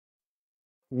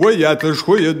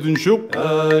وياتشخو يدنشق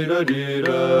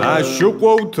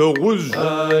عشقو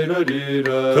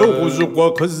تغوزقو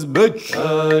قزبچ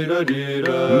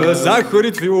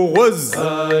مزاخرت في وغز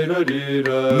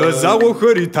مزاغو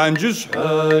خري تانجش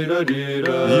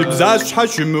يبزاش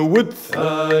حشموت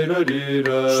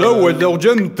شو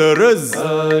لغجم ترز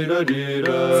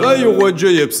فايغو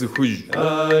جاي بسخوج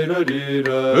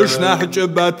اشنا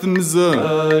حجبات مزا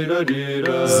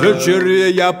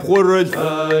زجري يابخورل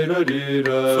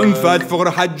انفات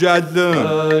فقر حجاد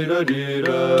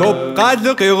توب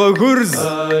قادق يغرز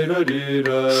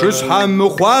شش حم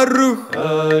خوارخ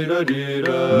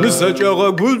نسج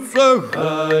غوصخ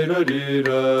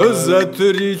قزت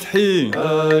ريحي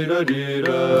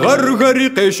غرغري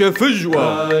قيش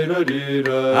فجوة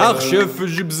اخشف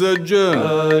جبزجة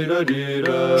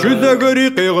شده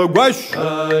غريقي غواش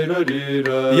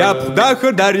يابخ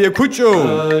داخر داري كوچو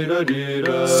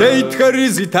سيد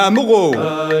خريزي تامغو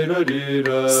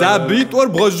سابيت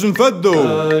وربغجن فدو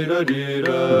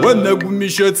ونقو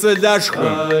ميشت سلاشخ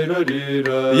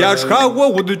ياشخا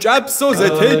وغدج ابسو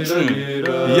زتهج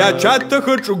يا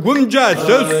چاتخر چگمجا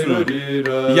لس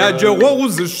يا جغو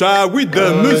زشاوي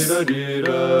دمس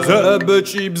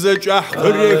زابچي بزچ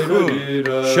احقريخ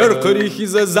شرقريخي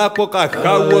زاقو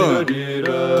قاخاو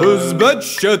قزبچ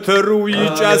شترو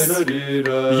يچاس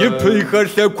يپيخر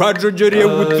لكواجو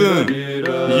جريوت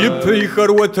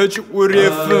يپيخر وتج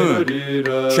وريف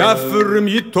شافرم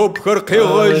يتوب خرقي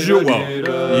غجوا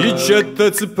يتشت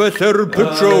تسبتر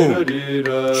بچو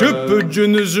شب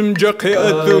جنجم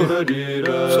جقيئتو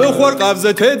صخور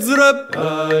قفزة تزرب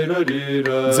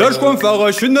زرشكم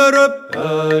فغشنا رب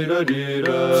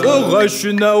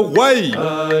صغشنا غوي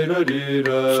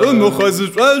صمخز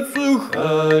صلصخ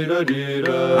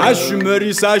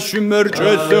عشمري ساشمر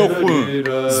جلخو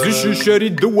زش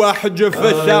شريد واحد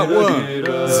جفتاو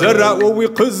زرعوي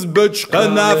قزبچ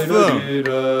قنافه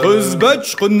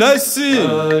قزبچ قناسي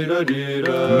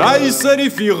ما يسري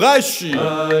في غاشي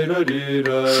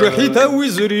شحيتا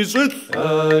وزري جل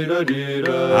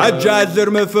عجالر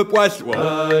مفقواسوا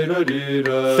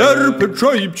ثر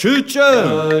بچوي بچيچا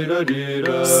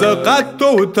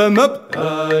سقاتو تمب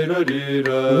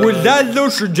ولالو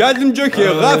شجالم جكي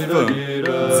غاف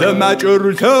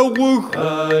زماجر تاوخ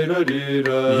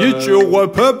يچو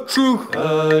وپبچخ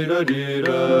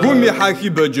قومي حاكي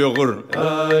بجغر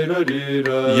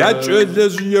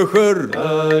يجلز يخر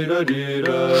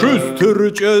شستر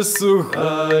جسخ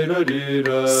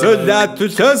سلات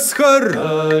تسخر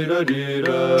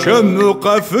شم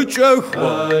قفجخ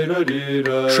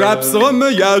شابسغم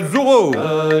يازغو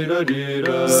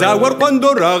زاور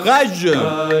قندر غاج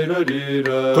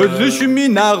قلش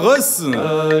من غس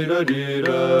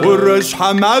قرش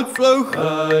حماسخ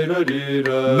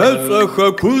مسخ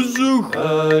كوزخ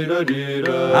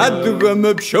adyghe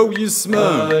مبشو يسمى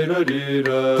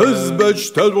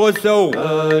قزبچ تزوسو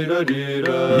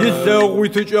يساغوي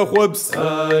تجاخوبس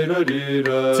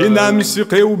تنامسي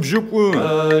قيو بجكو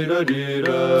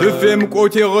تفهم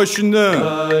قوتي غشنا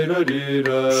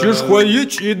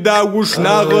ششخويج يداوش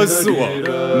ناغسوا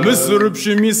مصر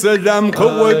بشمي سلام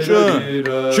قوجا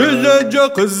شلجا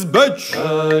قزبچ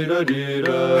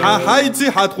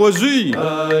حايتي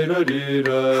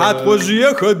حتخوجي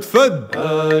خدفد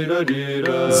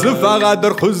زفاغا در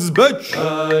قزبچ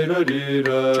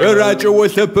چراچ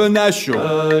وثبناشو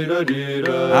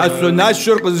عسو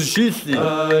ناشر قزشيثي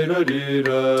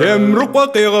تمرقو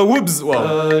قيغا وبزوا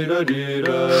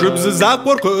شبز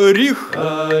زاقور قريخ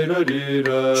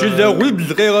شلا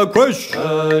وبز قيغا كوش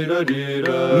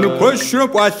نكوش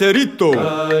رقو عثريتو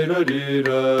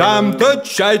تامتت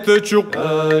شايتشق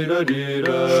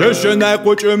ششنا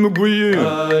قوش امقوي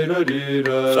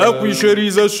ساقوي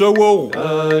شريزة شوو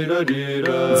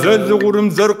زل غرم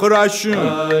زرق راشن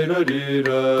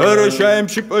قرشايم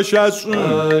شب اشاشن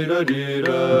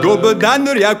دوب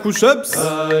دانر ياكو شبس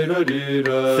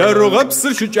سرغبس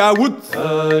شجاوت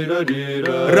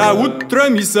راوت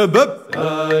ترمي سبب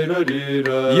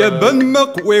يبن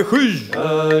مقوي خج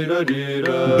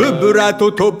ببراتو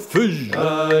توب فج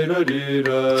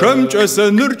شمج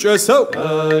اسنر جسو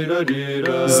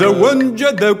زوان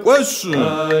جدك وش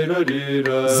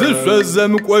زسو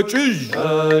زمك وچج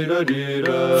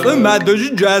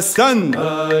مادج جاسن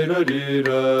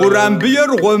قران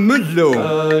بير غملو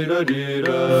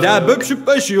لابب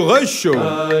شبشي غشو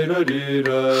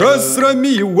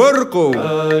خسرمي ورقو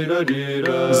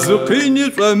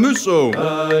زقيني صمسو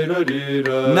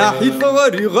ناحي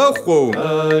ثغري غخو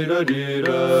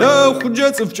ثاخ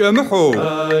جاتف جمحو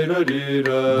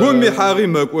قومي حاغي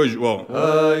مكوجو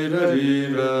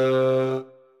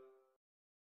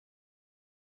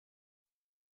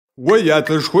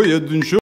وياتشخو يدنشو